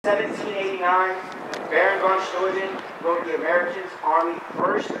1789, Baron von Steuben wrote the American Army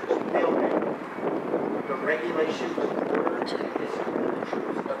first building the regulations of order and discipline of the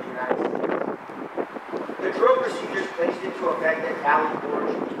troops of the United States. The drill procedures placed into effect at Valley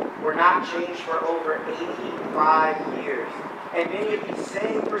Forge were not changed for over 85 years, and many of these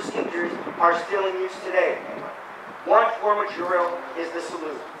same procedures are still in use today. One form of drill is the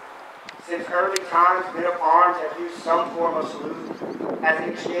salute. Since early times, men of arms have used some form of salute as an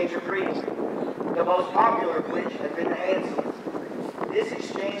exchange of greetings, the most popular of which has been the hand salute. This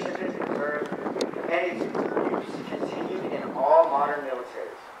exchange has been preserved, and its use continued in all modern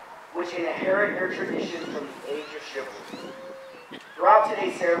militaries, which inherit their traditions from the age of chivalry. Throughout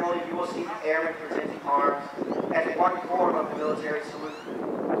today's ceremony, you will see the airmen presenting arms as one form of the military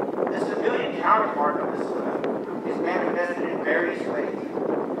salute. The civilian counterpart of the salute is manifested in various ways,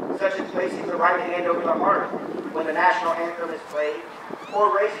 such as placing the right hand over the heart when the national anthem is played,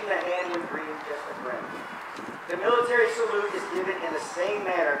 or raising the hand when greeting just a friend. The military salute is given in the same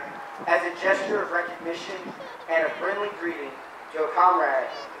manner as a gesture of recognition and a friendly greeting to a comrade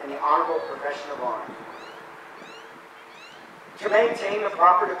in the honorable profession of arms. To maintain the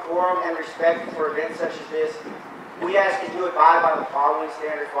proper decorum and respect for events such as this, we ask that you abide by the following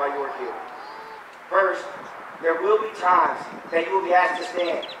standards while you are here. First, there will be times that you will be asked to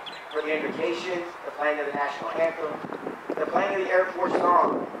stand for the invocation, the playing of the national anthem, the playing of the Air Force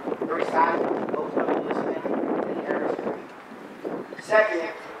song, the recital of the oath of enlistment, and the airman's creed. Second,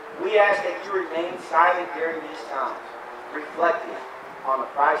 we ask that you remain silent during these times, reflecting on the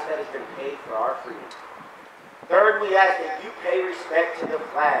price that has been paid for our freedom. Third, we ask that you pay respect to the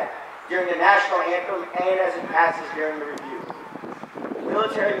flag during the national anthem and as it passes during the review.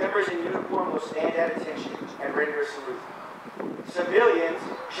 Military members in uniform will stand at attention and render a salute. Civilians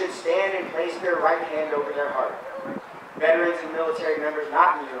should stand and place their right hand over their heart. Veterans and military members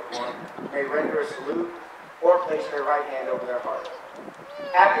not in uniform may render a salute or place their right hand over their heart.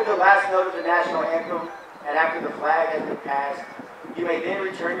 After the last note of the national anthem and after the flag has been passed, you may then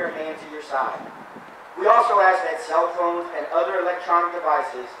return your hand to your side. We also ask that cell phones and other electronic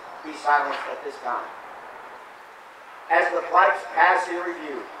devices be silenced at this time. As the flights pass in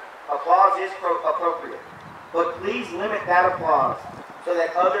review, applause is appropriate, but please limit that applause so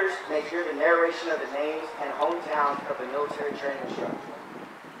that others may hear the narration of the names and hometowns of the military training instructors.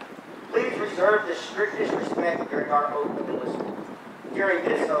 Please reserve the strictest respect during our oath of enlistment. During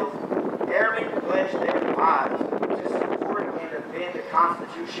this oath, airmen pledge their lives to support and defend the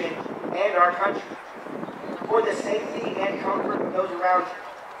Constitution and our country. For the safety and comfort of those around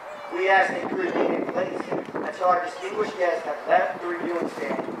you, we ask that you remain in place until our distinguished guests have left the reviewing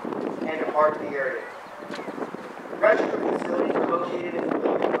stand and depart the area. Register facilities are located in the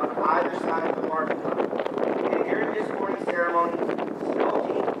building on either side of the parking lot. And during this morning's ceremony,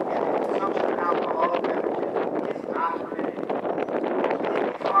 smoking and the consumption of alcoholic beverages is not permitted. Please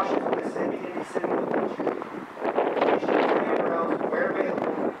be cautious when ascending and descending the bleachers. Please use handrails where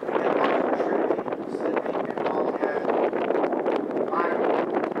available and watch for tripping, slipping, and falling hazards. Finally,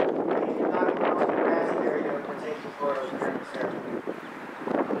 please do not cross the grassy area when taking photos during the ceremony.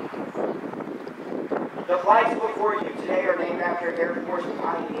 The flights before you today are named after Air Force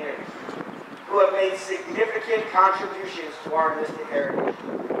pioneers who have made significant contributions to our enlisted heritage.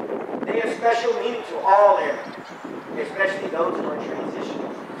 They have special meaning to all airmen, especially those who are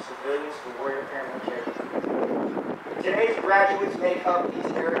transitioning from civilians to warrior paramilitary. Today's graduates make up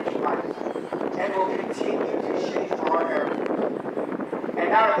these heritage flights and will continue to shape our heritage. And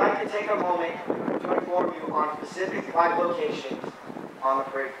now I'd like to take a moment to inform you on specific flight locations on the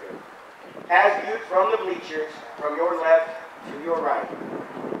parade field. As viewed from the bleachers, from your left to your right.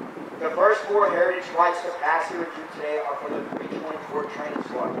 The first 4 heritage flights to pass in review today are from the 324 Training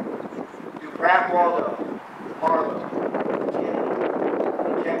Squad. Dupratt Waldo, Harlow, Kennedy,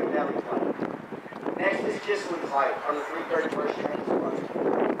 and Campanelli flight. Next is Kissling flight from the 331st Training Squad.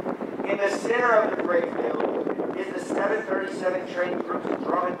 In the center of the parade field is the 737 Training Group's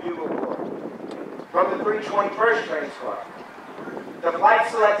Drum and Bugle Corps from the 321st Training Squad. The flight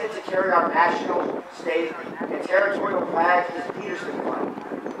selected to carry our national, state, and territorial flags is Peterson flight,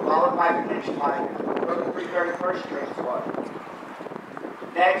 followed by the Finch flight from the 331st Training Squad.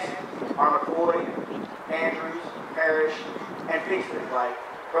 Next are McCoy, Andrews, Parrish, and Pixley flight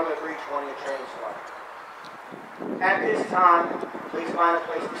from the 320th Training Squad. At this time, please find a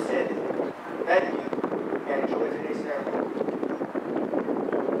place to sit, thank you, and enjoy today's ceremony.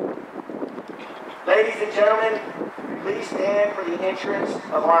 Ladies and gentlemen, please stand for the entrance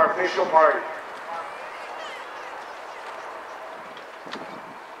of our official party.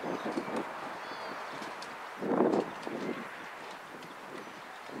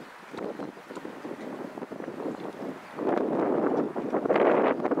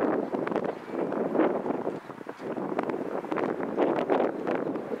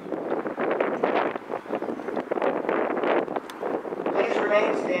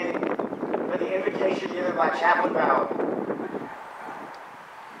 remain standing for the invocation given by Chaplain Bauer.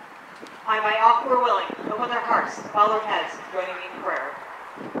 I invite all who are willing to open their hearts to bow their heads, joining me in prayer.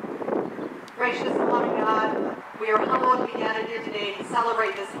 Gracious and loving God, we are humbled to be gathered here today to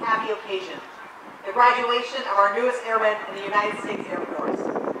celebrate this happy occasion, the graduation of our newest airmen in the United States Air Force.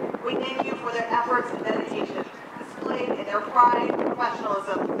 We thank you for their efforts and dedication displayed in their pride,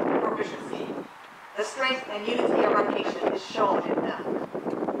 professionalism, and proficiency. The strength and unity of our nation is shown in them.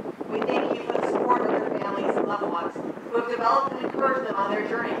 We thank you for the support of their families and loved ones who have developed and encouraged them on their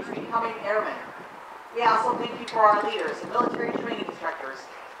journey to becoming airmen. We also thank you for our leaders and military training instructors.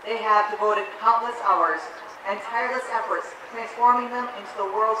 They have devoted countless hours and tireless efforts transforming them into the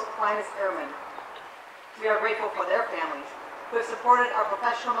world's finest airmen. We are grateful for their families who have supported our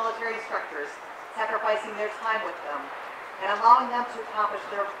professional military instructors, sacrificing their time with them and allowing them to accomplish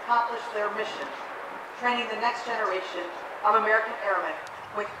their mission, training the next generation of American airmen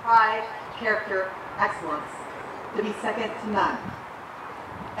with pride, character, excellence, to be second to none.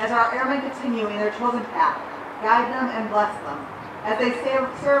 As our airmen continue in their chosen path, guide them and bless them as they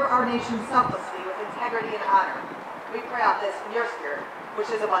serve our nation selflessly with integrity and honor. We pray out this in your spirit, which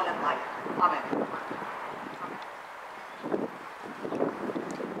is abundant life. Amen.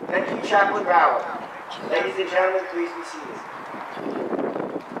 Thank you, Chaplain Bauer. Ladies and gentlemen, please be seated.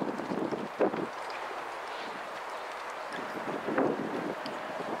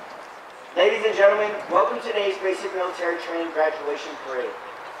 Ladies and gentlemen, welcome to today's Basic Military Training Graduation Parade.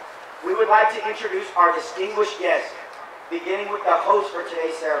 We would like to introduce our distinguished guests, beginning with the host for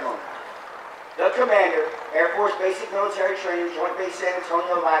today's ceremony. The Commander, Air Force Basic Military Training, Joint Base San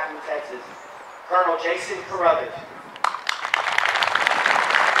Antonio, Lackland, Texas, Colonel Jason Carruthers.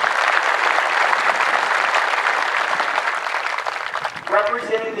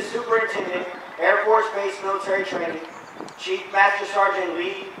 Representing the Superintendent, Air Force Base Military Training, Chief Master Sergeant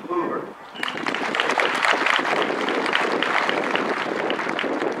Lee Hoover.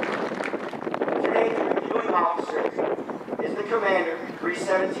 Today's reviewing officer is the Commander,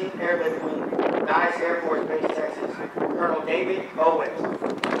 317th Airlift Wing, Dulles Air Force Base, Texas, Colonel David Owens.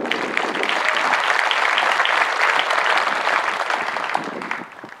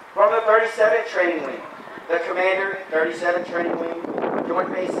 From the 37th Training Wing, the Commander, 37th Training Wing,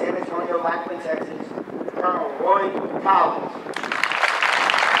 Joint Base San Antonio, Lackland, Texas, Colonel Roy Collins.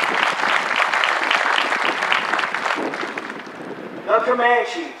 The Command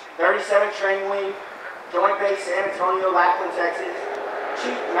Chief, 37th Training Wing, Joint Base San Antonio, Lackland, Texas,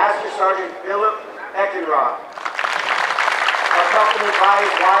 Chief Master Sergeant Philip Eckenroth, accompanied by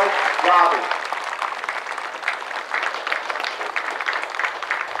his wife, Robbie.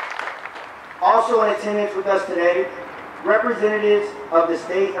 Also in attendance with us today, representatives of the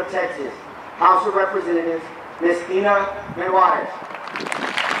state of Texas, House of Representatives, Ms. Ina Menwires.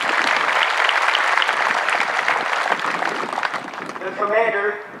 The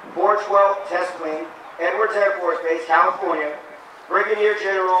Commander, 412th Test Wing, Edwards Air Force Base, California, Brigadier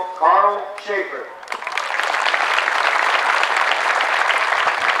General Carl Schaefer.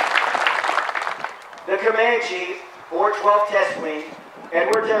 The Command Chief, 412th Test Wing,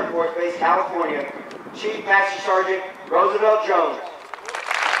 Edwards Air Force Base, California, Chief Master Sergeant Roosevelt Jones.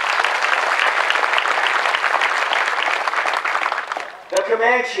 The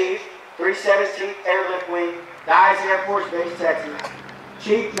Command Chief, 317th Airlift Wing, Dulles Air Force Base, Texas,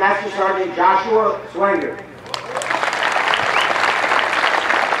 Chief Master Sergeant Joshua Swanger.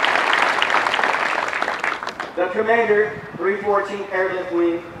 The Commander, 314th Airlift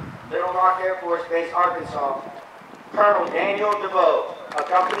Wing, Little Rock Air Force Base, Arkansas, Colonel Daniel DeVoe,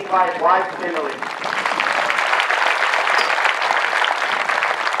 accompanied by his wife, Emily.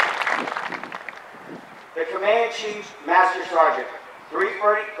 The Command Chief Master Sergeant,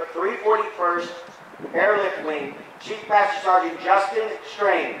 341st Airlift Wing, Chief Master Sergeant Justin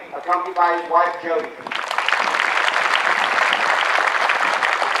Strain, accompanied by his wife, Jody.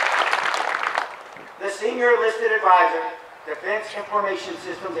 The Senior Enlisted Advisor, Defense Information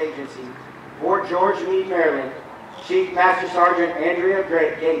Systems Agency, Fort George Meade, Maryland, Chief Master Sergeant Andrea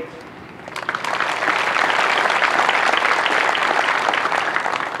Gates.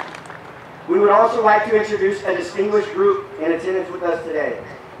 We would also like to introduce a distinguished group in attendance with us today.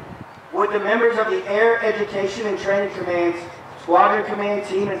 Would the members of the Air Education and Training Command's Squadron Command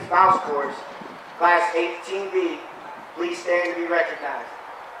Team and Spouse Corps, Class 18B, please stand to be recognized.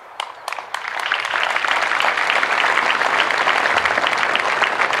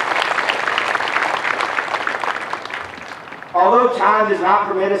 Although time does not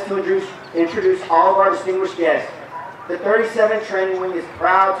permit us to introduce all of our distinguished guests, the 37th Training Wing is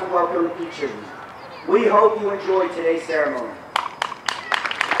proud to welcome each of you. We hope you enjoy today's ceremony.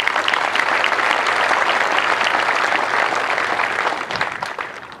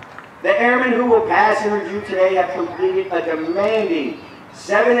 airmen who will pass in review today have completed a demanding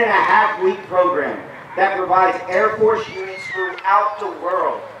 7.5-week program that provides Air Force units throughout the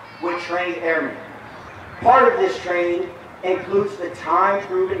world with trained airmen. Part of this training includes the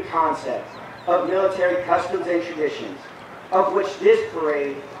time-proven concept of military customs and traditions, of which this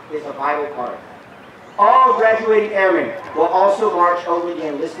parade is a vital part. All graduating airmen will also march over the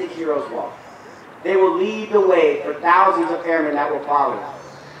Enlisted Heroes Walk. They will lead the way for thousands of airmen that will follow,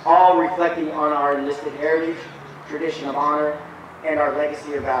 all reflecting on our enlisted heritage, tradition of honor, and our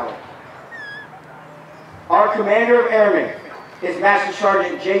legacy of valor. Our Commander of Airmen is Master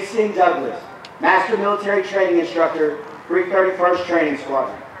Sergeant Jason Douglas, Master Military Training Instructor, 331st Training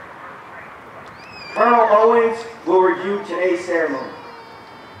Squadron. Colonel Owens will review today's ceremony.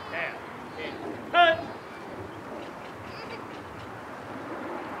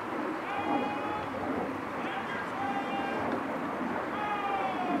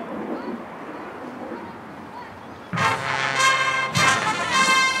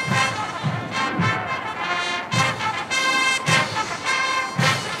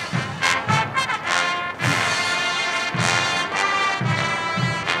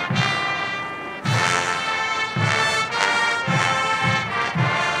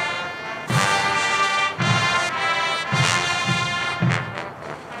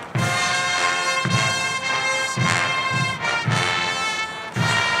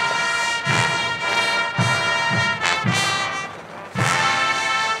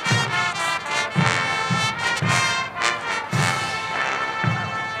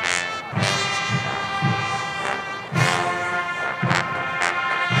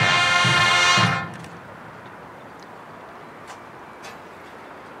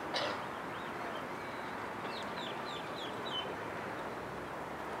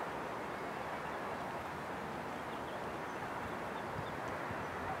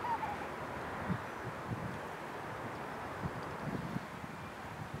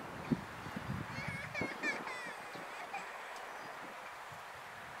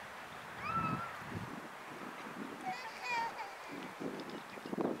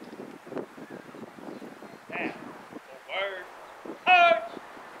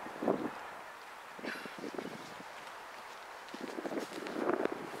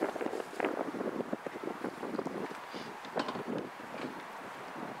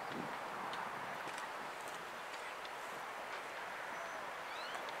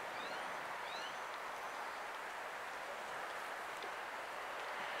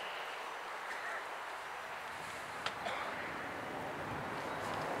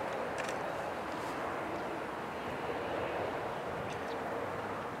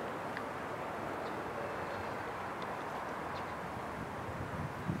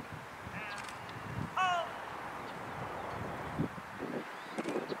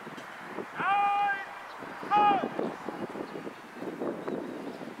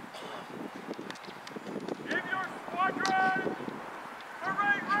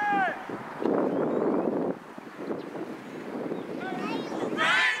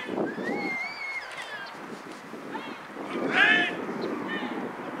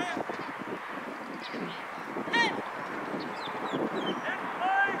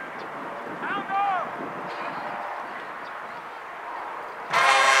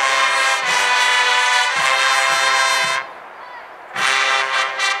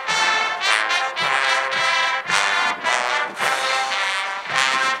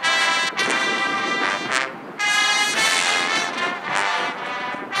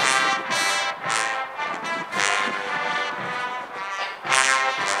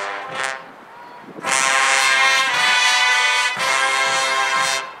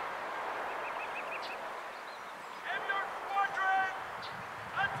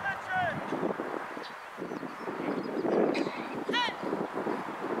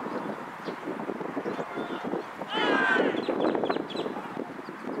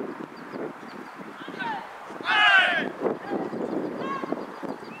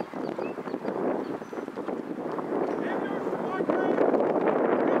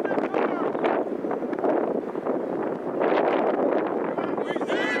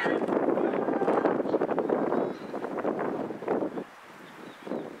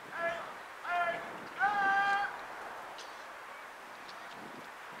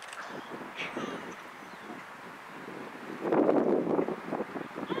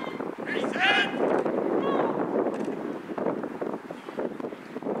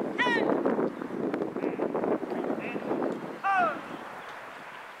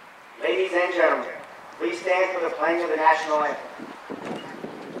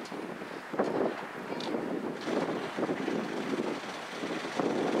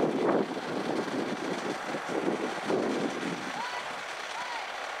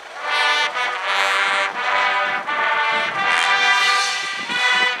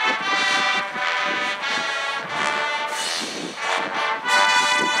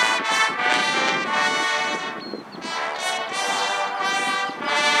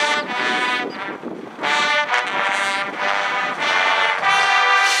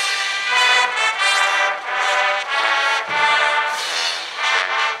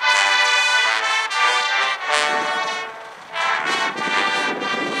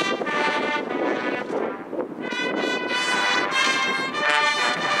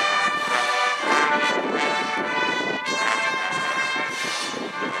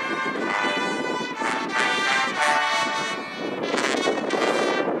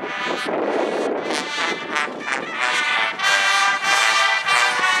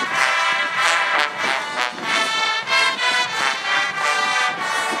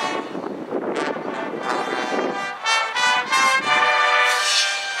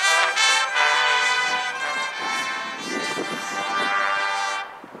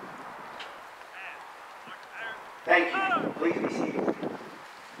 Thank you. Please be seated.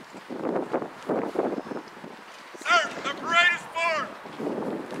 Sir, the parade is formed.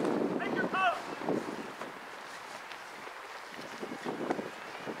 Take your post.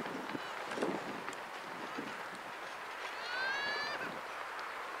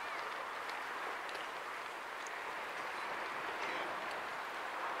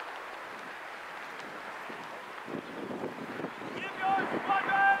 Give your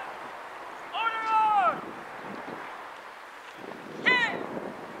squadron order on! Hit!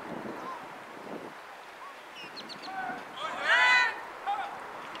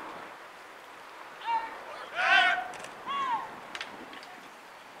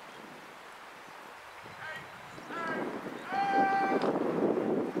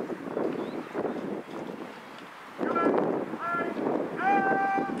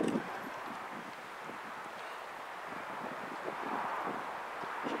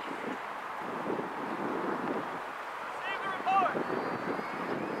 Receive the report!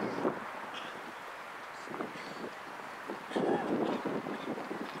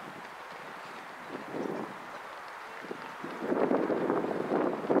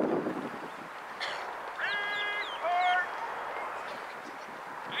 Report!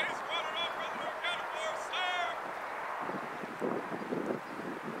 Any squadron operator accounted for, sir!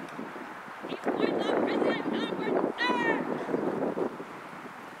 East Point President Conference, sir!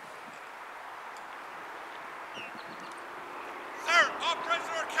 Sir, all prisoners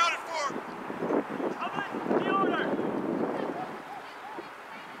are accounted for! Public, the order!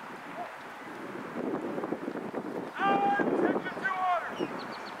 Attention to order!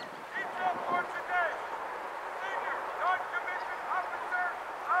 Each report today, Senior Non-Commissioned Officer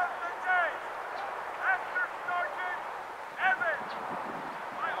of the Day, Master Sergeant Evans,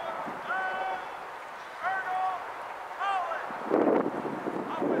 by order of Colonel Collins,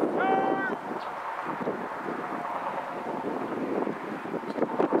 Officer!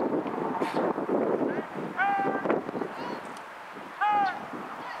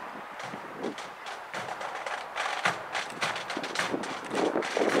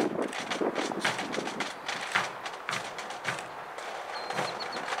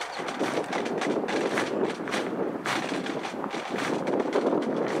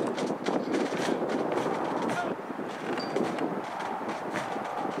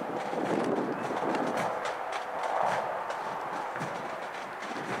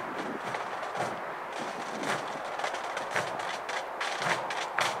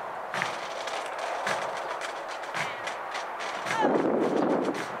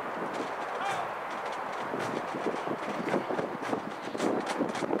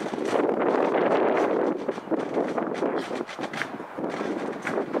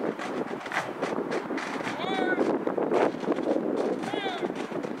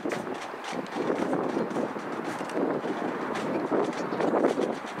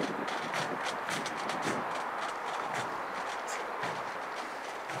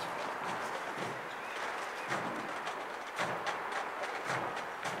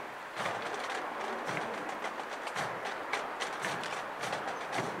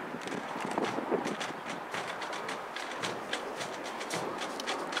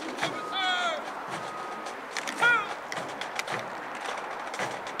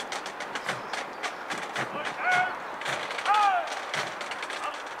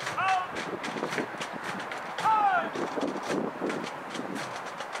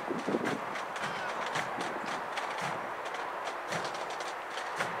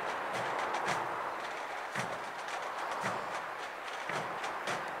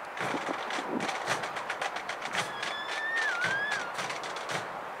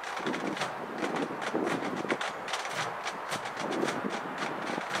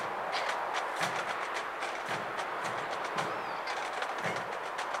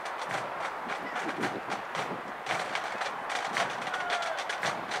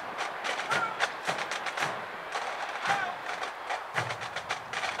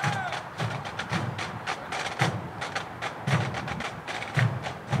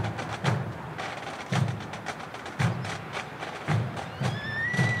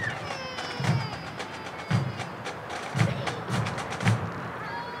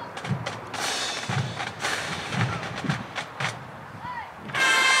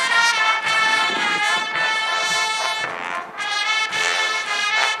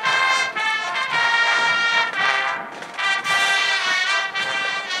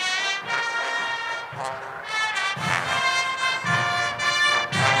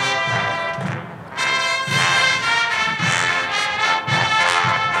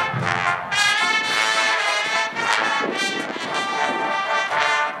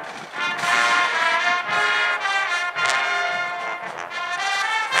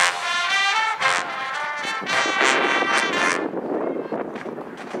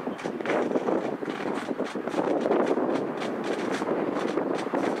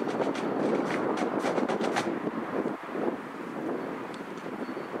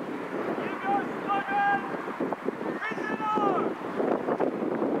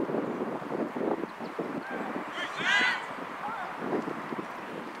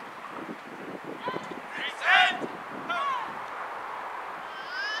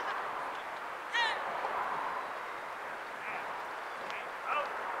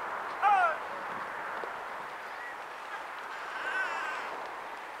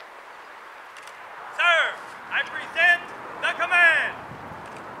 I present the command.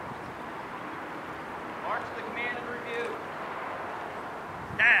 March the command and review.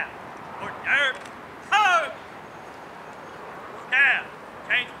 Staff, order, pose. Staff,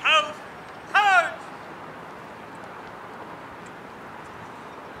 change pose, pose.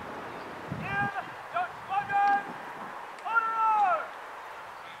 In your squadron, order.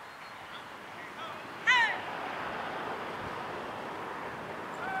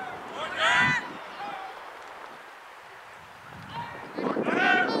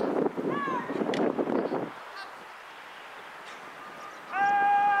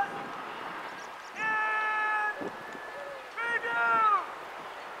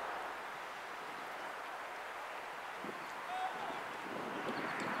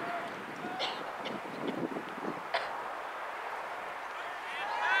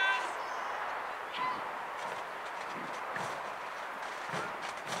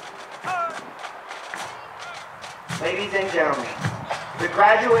 Ladies and gentlemen, the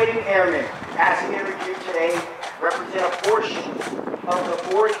graduating airmen passing in review today represent a portion of the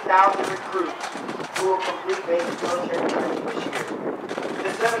 40,000 recruits who will complete basic military training this year.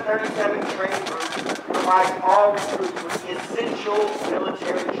 The 737 training group provides all recruits with essential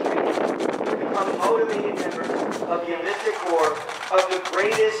military training to become motivated members of the enlisted corps of the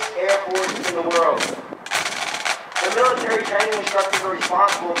greatest air force in the world. The military training instructors are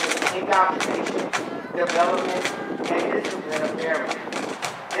responsible for the indoctrination, development, and discipline of airmen.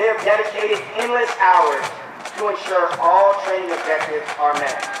 They have dedicated endless hours to ensure all training objectives are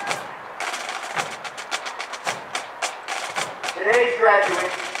met. Today's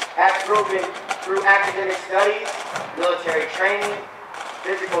graduates have proven through academic studies, military training,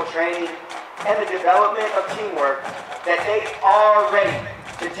 physical training, and the development of teamwork that they are ready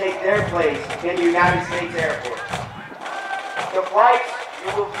to take their place in the United States Air Force. The flights you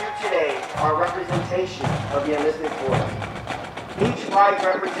will view today are representation of the enlisted force. Each flight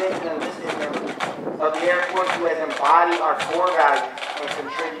represents an enlisted member of the Air Force who has embodied our core values and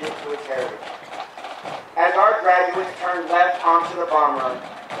contributed to its heritage. As our graduates turn left onto the bomb run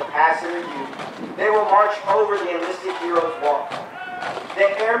to pass in review, they will march over the enlisted heroes walk. The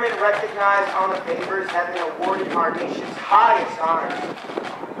airmen recognized on the papers have been awarded our nation's highest honors,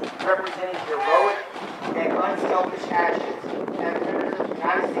 representing heroic and unselfish actions as members of the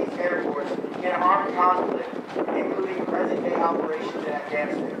United States Air Force in armed conflict, including present-day operations in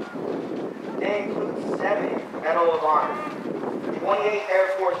Afghanistan. They include 7 Medal of Honor, 28 Air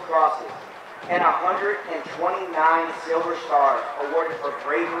Force Crosses, and 129 Silver Stars awarded for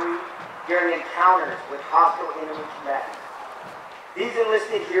bravery during encounters with hostile enemy combatants. These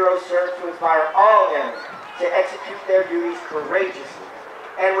enlisted heroes serve to inspire all airmen to execute their duties courageously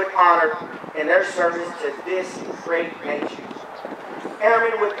and with honor in their service to this great nation.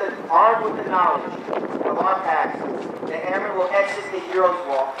 Airmen armed with the knowledge of our past, the airmen will exit the Heroes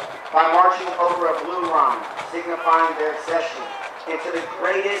Walk by marching over a blue line, signifying their accession into the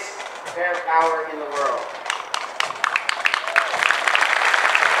greatest air power in the world.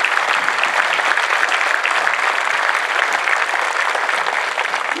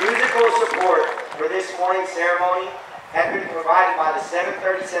 Musical support for this morning's ceremony has been provided by the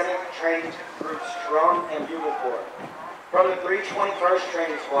 737 Training Group's Drum and Bugle Corps from the 321st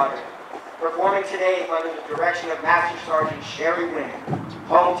Training Squadron, performing today under the direction of Master Sergeant Sherry Wynn,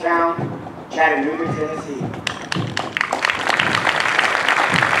 hometown, Chattanooga, Tennessee.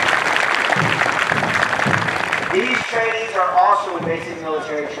 These trainees are also in basic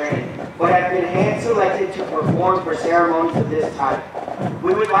military training, but have been hand-selected to perform for ceremonies of this type.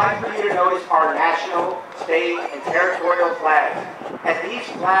 We would like for you to notice our national, state, and territorial flags. As these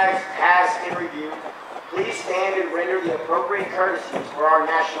flags pass in review, please stand and render the appropriate courtesies for our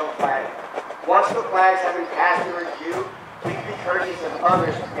national flag. Once the flags have been passed in review, please be courteous of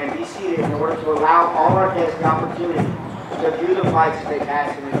others and be seated in order to allow all our guests the opportunity to view the flags as they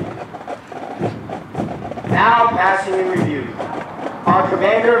pass in review. Now passing in review, our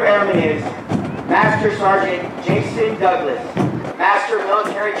Commander of Airmen is Master Sergeant Jason Douglas, Master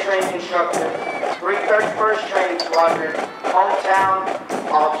Military Training Instructor, 331st Training Squadron, hometown,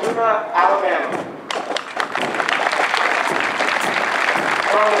 Altoona, Alabama.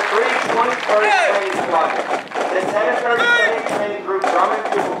 From the 321st Training Squadron, the 737 Training Group Drum and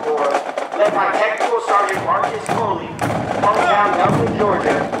Bugle Corps, led by Technical Sergeant Marcus Foley, hometown, Dublin,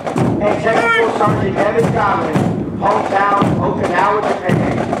 Georgia, and Technical Sergeant Devin Godwin, hometown, Okinawa,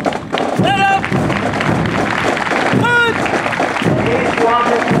 Japan. Today's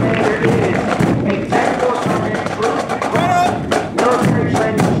squadron commander is a Technical Sergeant Bruce McClellan, military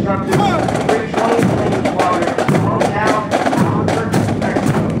training instructor, 320 Training Squadron, hometown, Albuquerque,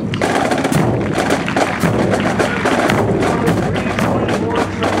 Mexico.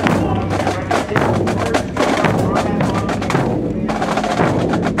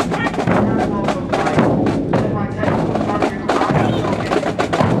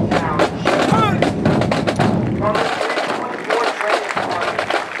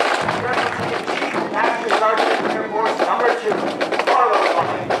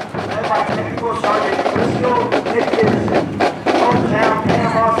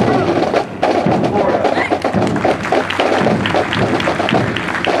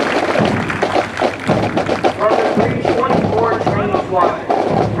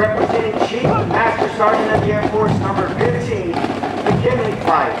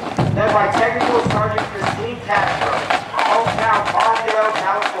 led by Technical Sergeant Christine Castro, hometown Palmdale,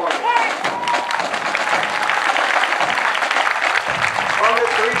 California. From the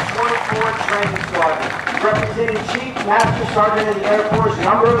 324 Training Squadron, representing Chief Master Sergeant of the Air Force,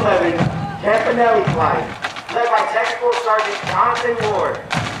 number 11, Campanelli Flight, led by Technical Sergeant Jonathan Ward,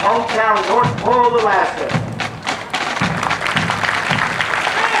 hometown North Pole, Alaska.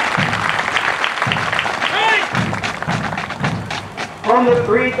 From the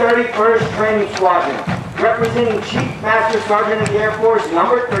 331st Training Squadron, representing Chief Master Sergeant of the Air Force,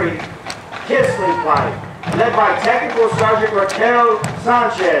 number 3, Kissling Flight, led by Technical Sergeant Raquel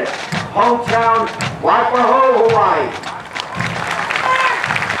Sanchez, hometown Waipahu, Hawaii.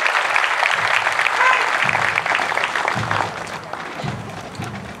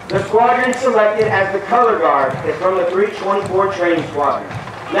 The squadron selected as the color guard is from the 324 Training Squadron,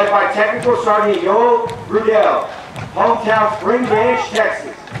 led by Technical Sergeant Yoel Rudell, hometown Spring Branch,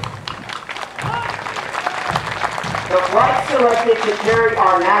 Texas. The flights selected to carry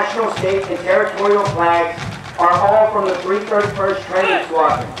our national, state, and territorial flags are all from the 331st Training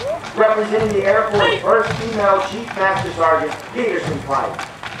Squadron, representing the Air Force 1st Female Chief Master Sergeant Peterson Flight,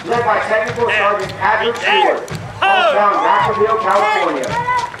 led by Technical Sergeant Patrick Stewart, hometown Vacaville, California,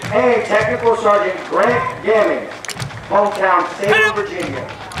 and Technical Sergeant Grant Gammons, hometown Salem, Virginia.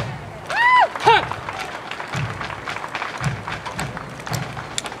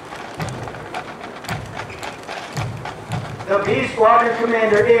 The B Squadron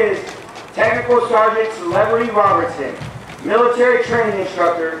Commander is Technical Sergeant Celebrity Robertson, Military Training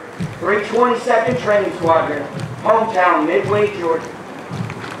Instructor, 322nd Training Squadron, hometown Midway, Georgia.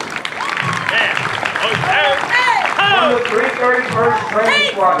 From the 331st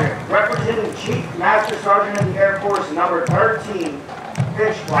Training Squadron, representing Chief Master Sergeant of the Air Force, number 13,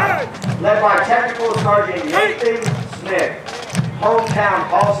 Fish Flight, led by Technical Sergeant Nathan Smith, hometown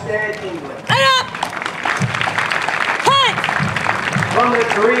Halstead, England. From the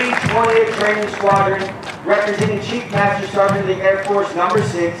 320th Training Squadron, representing Chief Master Sergeant of the Air Force, number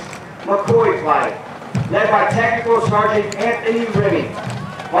 6, McCoy Flight, led by Technical Sergeant Anthony Remy,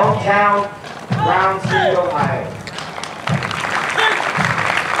 hometown Brown City, Ohio.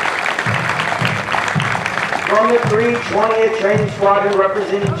 From the 320th Training Squadron,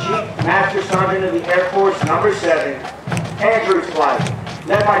 representing Chief Master Sergeant of the Air Force, number 7, Andrews Flight,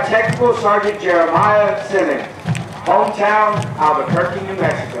 led by Technical Sergeant Jeremiah Simmons, hometown Albuquerque, New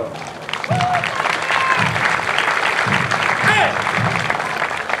Mexico.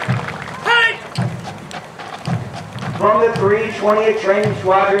 From the 320th Training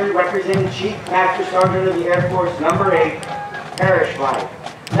Squadron, representing Chief Master Sergeant of the Air Force, number 8, Parrish Flight,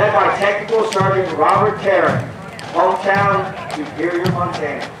 led by Technical Sergeant Robert Tarrant, hometown Superior,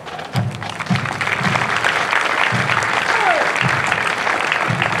 Montana.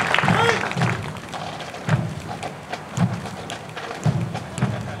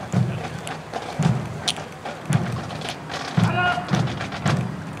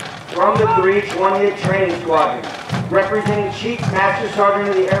 From the 320th Training Squadron, representing Chief Master Sergeant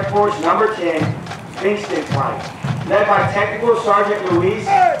of the Air Force, number 10, Kingston Flight, led by Technical Sergeant Luis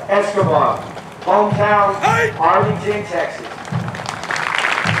Escobar, hometown Arlington, Texas.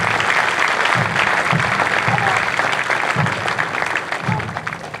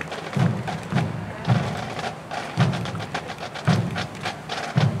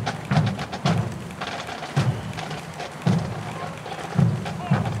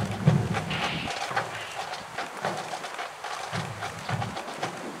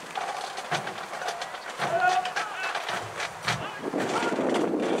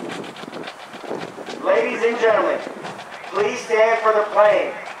 Ladies and gentlemen, please stand for the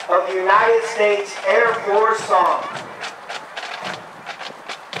playing of the United States Air Force song.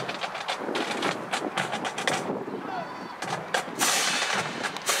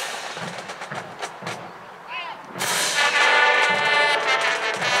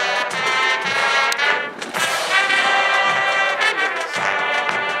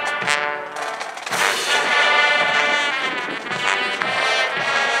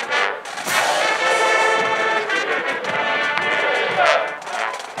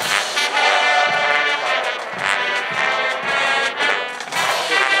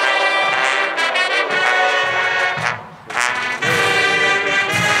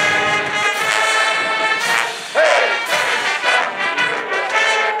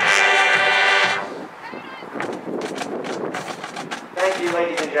 Thank you,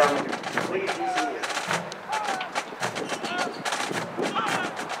 ladies and gentlemen. Please be seated.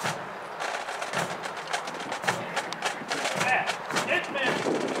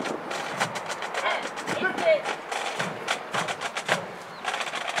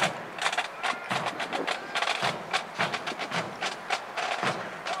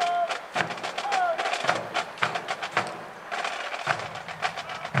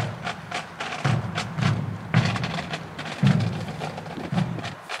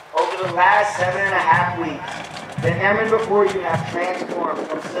 the last 7.5 weeks, the airmen before you have transformed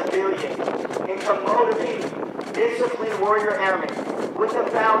from civilians into motivated, disciplined warrior airmen with the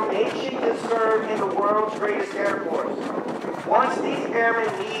foundation to serve in the world's greatest air force. Once these airmen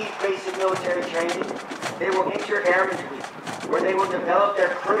leave basic military training, they will enter Airmen's Week, where they will develop their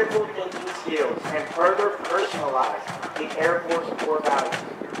critical thinking skills and further personalize the Air Force core values.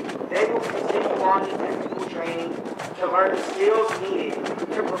 They will continue on in technical training to learn the skills needed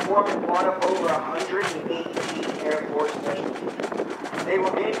to perform in one of over 180 Air Force specialties. They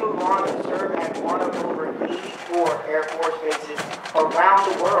will then move on to serve at one of over 84 Air Force bases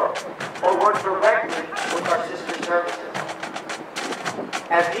around the world, or work directly with our sister services.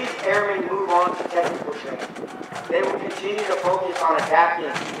 As these airmen move on to technical training, they will continue to focus on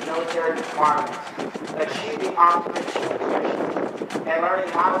adapting to military requirements, achieving operational efficiency, and learning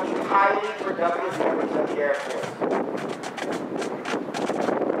how to be highly productive members of the Air Force.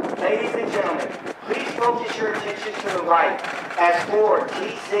 Ladies and gentlemen, please focus your attention to the right as 4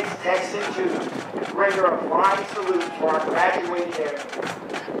 T-6 Texan 2 render a flying salute to our graduating airmen.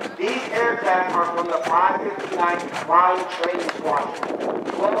 These aircraft are from the 559th Flying Training Squadron,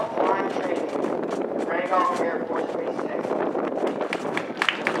 12th Flying Training Unit, Randolph Air Force Base, Texas.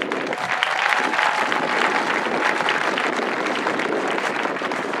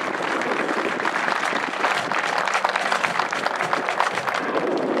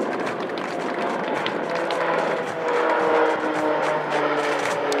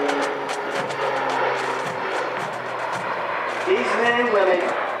 These men and women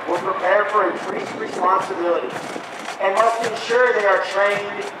will prepare for increased responsibilities and must ensure they are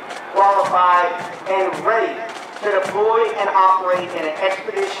trained, qualified, and ready to deploy and operate in an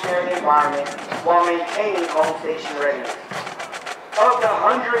expeditionary environment while maintaining home station readiness. Of the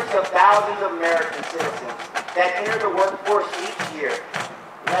hundreds of thousands of American citizens that enter the workforce each year,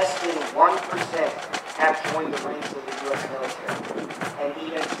 less than 1% have joined the ranks of the U.S. military, an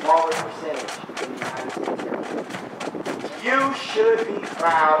even smaller percentage in the United States Air Force. You should be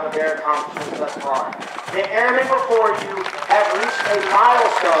proud of their accomplishments thus far. The airmen before you have reached a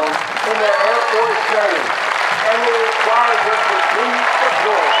milestone in their Air Force journey and will require your continued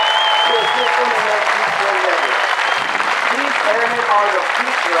support to assist them in their future endeavors. These airmen are the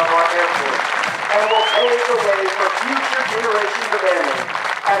future of our Air Force and will pave the way for future generations of airmen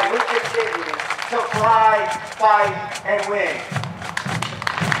as we continue to fly, fight, and win.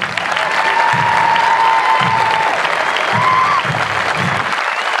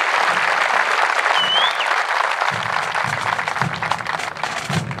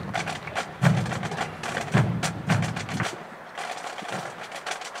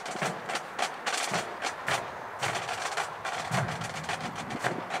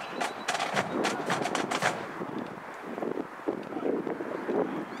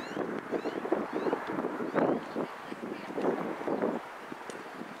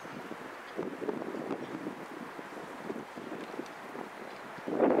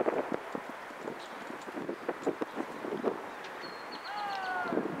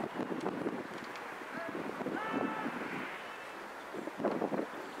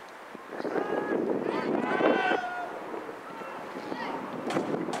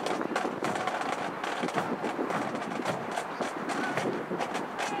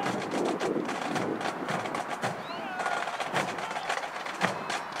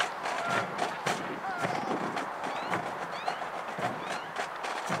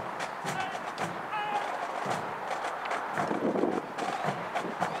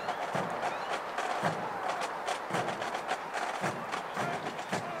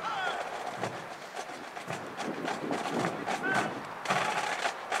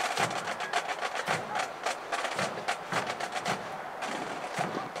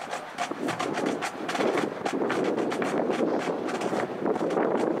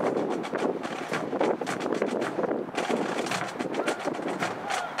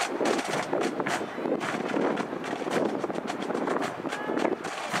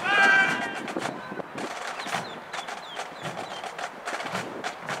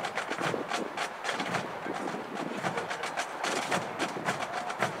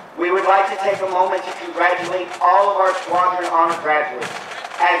 We would like to take a moment to congratulate all of our Squadron Honor graduates,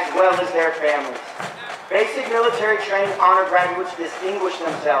 as well as their families. Basic military training honor graduates distinguish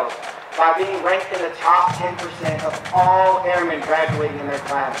themselves by being ranked in the top 10% of all airmen graduating in their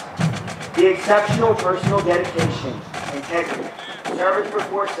class. The exceptional personal dedication, integrity, service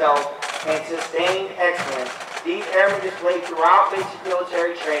before self, and sustained excellence these airmen displayed throughout basic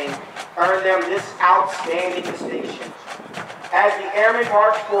military training earned them this outstanding distinction. As the airmen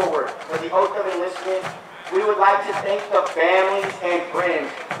march forward for the oath of enlistment, we would like to thank the families and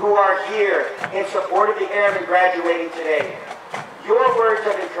friends who who are here in support of the airmen graduating today. Your words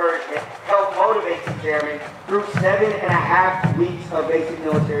of encouragement help motivate these airmen through 7.5 weeks of basic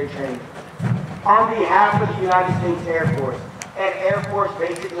military training. On behalf of the United States Air Force and Air Force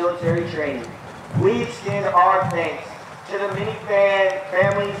Basic Military Training, we extend our thanks to the many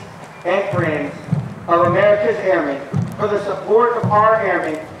families and friends of America's airmen for the support of our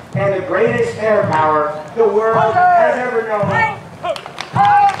airmen and the greatest air power the world has ever known.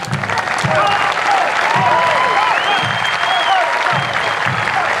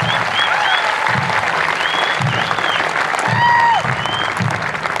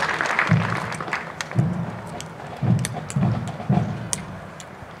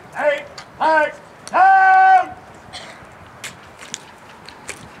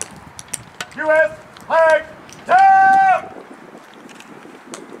 U.S. flag down!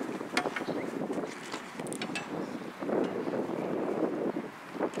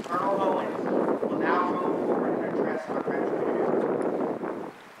 Colonel Owens will now go forward and address our graduated.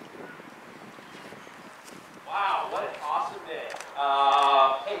 Wow, what an awesome day.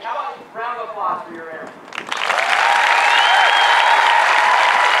 Hey, how about a round of applause for your airmen?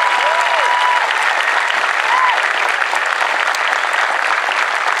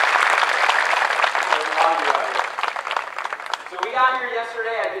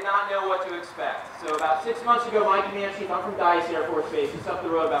 Yesterday, I did not know what to expect. So about 6 months ago, my command chief, I'm from Dice Air Force Base, it's up the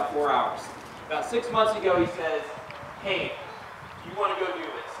road about 4 hours. About 6 months ago, he says, hey, you want to go do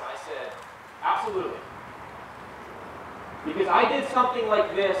this? And I said, absolutely. Because I did something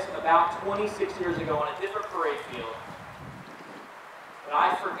like this about 26 years ago on a different parade field, but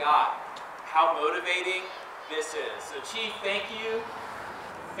I forgot how motivating this is. So Chief, thank you.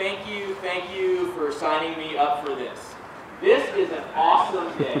 Thank you, thank you for signing me up for this. This is an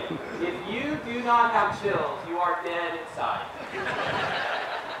awesome day. If you do not have chills, you are dead inside.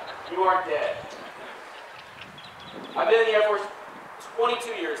 You are dead. I've been in the Air Force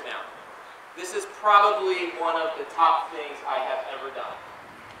 22 years now. This is probably one of the top things I have ever done.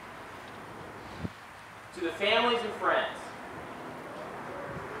 To the families and friends,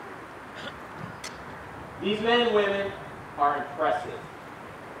 these men and women are impressive.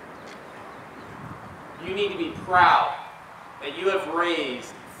 You need to be proud that you have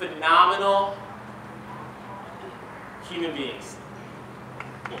raised phenomenal human beings.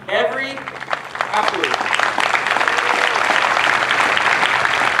 Absolutely.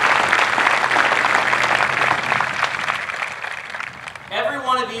 Every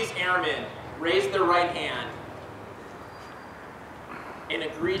one of these airmen raised their right hand and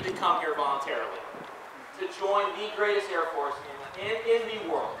agreed to come here voluntarily to join the greatest Air Force in the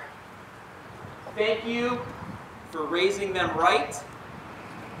world. Thank you for raising them right.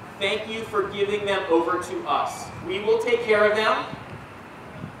 Thank you for giving them over to us. We will take care of them.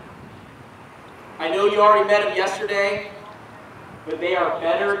 I know you already met them yesterday, but they are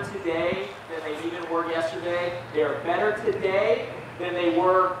better today than they even were yesterday. They are better today than they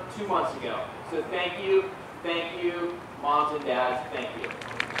were 2 months ago. So thank you, moms and dads, thank you.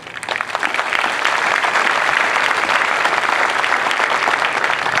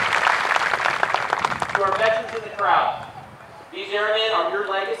 To our veterans in the crowd, these airmen are your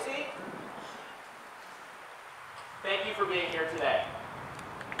legacy. Thank you for being here today.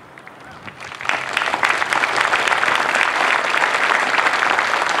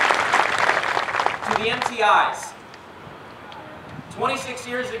 To the MTIs, 26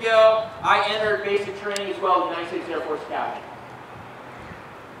 years ago, I entered basic training as well at the United States Air Force Academy.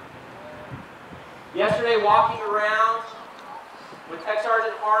 Yesterday, walking around with Tech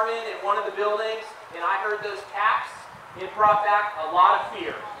Sergeant Harmon in one of the buildings, and I heard those taps, it brought back a lot of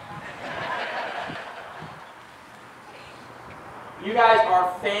fear. You guys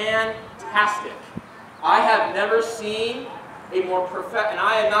are fantastic. I have never seen a more and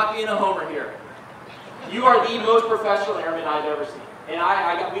I am not being a homer here. You are the most professional airmen I've ever seen. And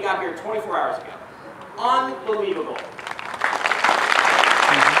we got here 24 hours ago. Unbelievable.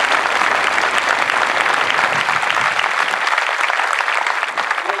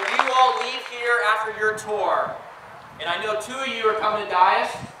 After your tour, and I know 2 of you are coming to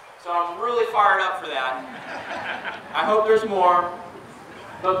Dias, so I'm really fired up for that. I hope there's more.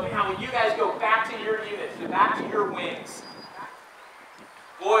 But man, when you guys go back to your units, back to your wings,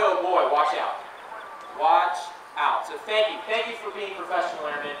 boy oh boy, watch out. Watch out. So thank you for being professional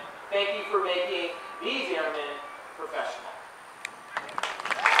airmen. Thank you for making these airmen professional.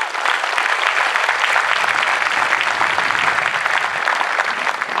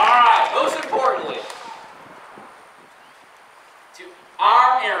 Alright, most importantly, to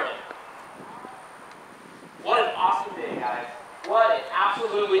our airmen, what an awesome day, guys. What an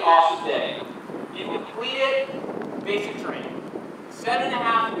absolutely awesome day. You completed basic training.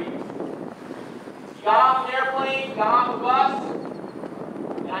 7.5 weeks. You got off an airplane, you got off a bus,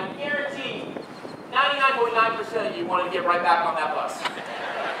 and I guarantee 99.9% of you wanted to get right back on that bus.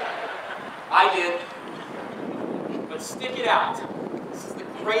 I did. But stick it out. This is the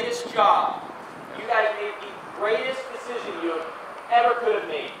greatest job. You guys made the greatest decision you ever could have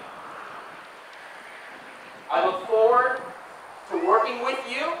made. I look forward to working with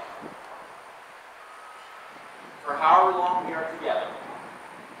you for however long we are together.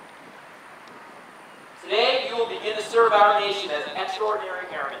 Today, you will begin to serve our nation as extraordinary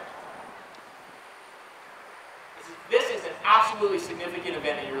airmen. This is an absolutely significant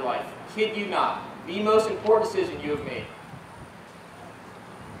event in your life. Kid you not. The most important decision you have made.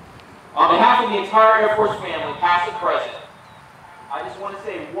 On behalf of the entire Air Force family, past and present, I just want to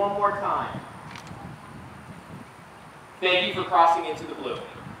say one more time, thank you for crossing into the blue.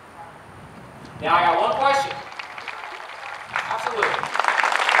 Now I got one question. Absolutely.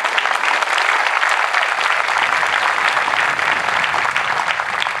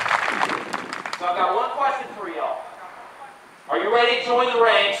 So I've got one question for y'all. Are you ready to join the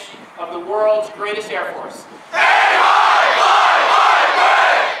ranks of the world's greatest Air Force?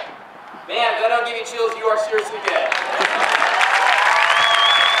 Man, if that don't give you chills, you are seriously dead.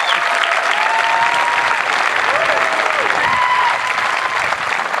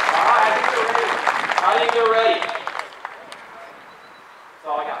 I think they're ready. That's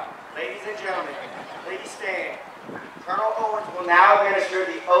all I got. Ladies and gentlemen, please stand. Colonel Owens will now administer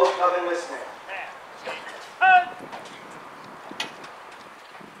the oath of enlistment.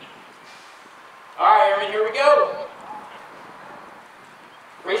 All right, Airmen, here we go.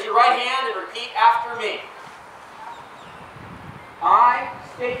 Raise your right hand and repeat after me. I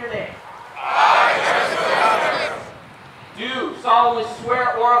state your name. Do solemnly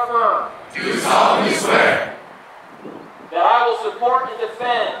swear or affirm. Do solemnly swear that I will support and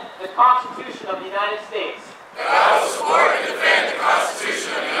defend the Constitution of the United States. that I will support and defend the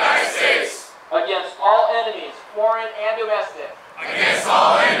Constitution of the United States against all enemies, foreign and domestic. against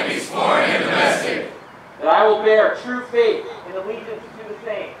all enemies, foreign and domestic. That I will bear true faith and allegiance to the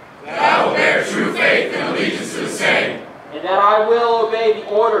same. That I will bear true faith and allegiance to the same. And that I will obey the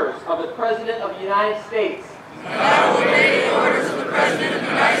orders of the President of the United States. And that I will obey the orders of the President of the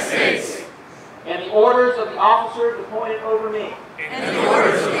United States. And the orders of the officers appointed over me. And the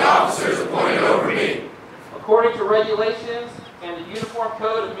orders of the officers appointed over me. According to regulations and the Uniform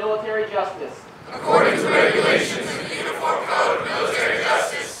Code of Military Justice. According to regulations and the Uniform Code of Military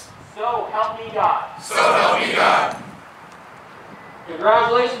Justice. So help me God. So help me God.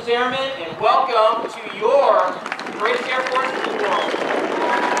 Congratulations, Airmen, and welcome to your greatest Air Force in the world.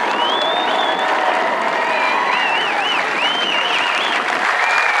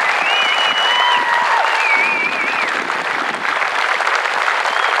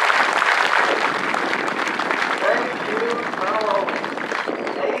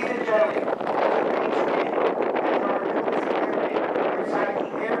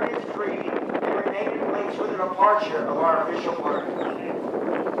 Departure of our official party.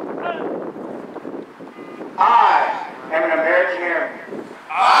 I am an American airman.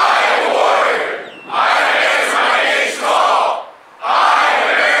 I am a warrior. I have answered my nation's call. I am an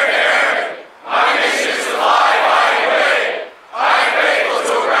American airman. My mission is to fly by and brave. I am faithful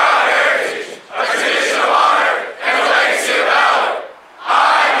to a proud heritage, a tradition of honor, and a legacy of valor.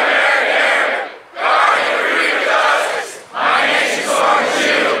 I am an American airman, guarding the freedom and justice. My nation's sword and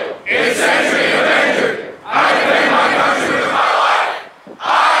shield, its century of avenger. I defend my country with my life.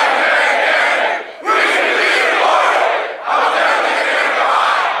 I am an American airman. We can believe in order. I will never leave an airman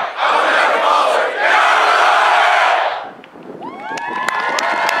behind. I will never falter.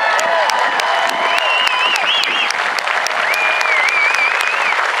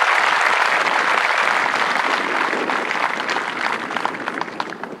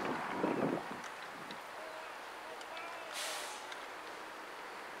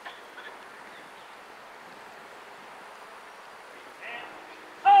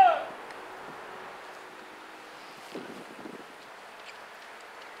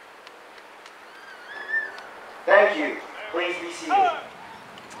 Thank you. Please be seated.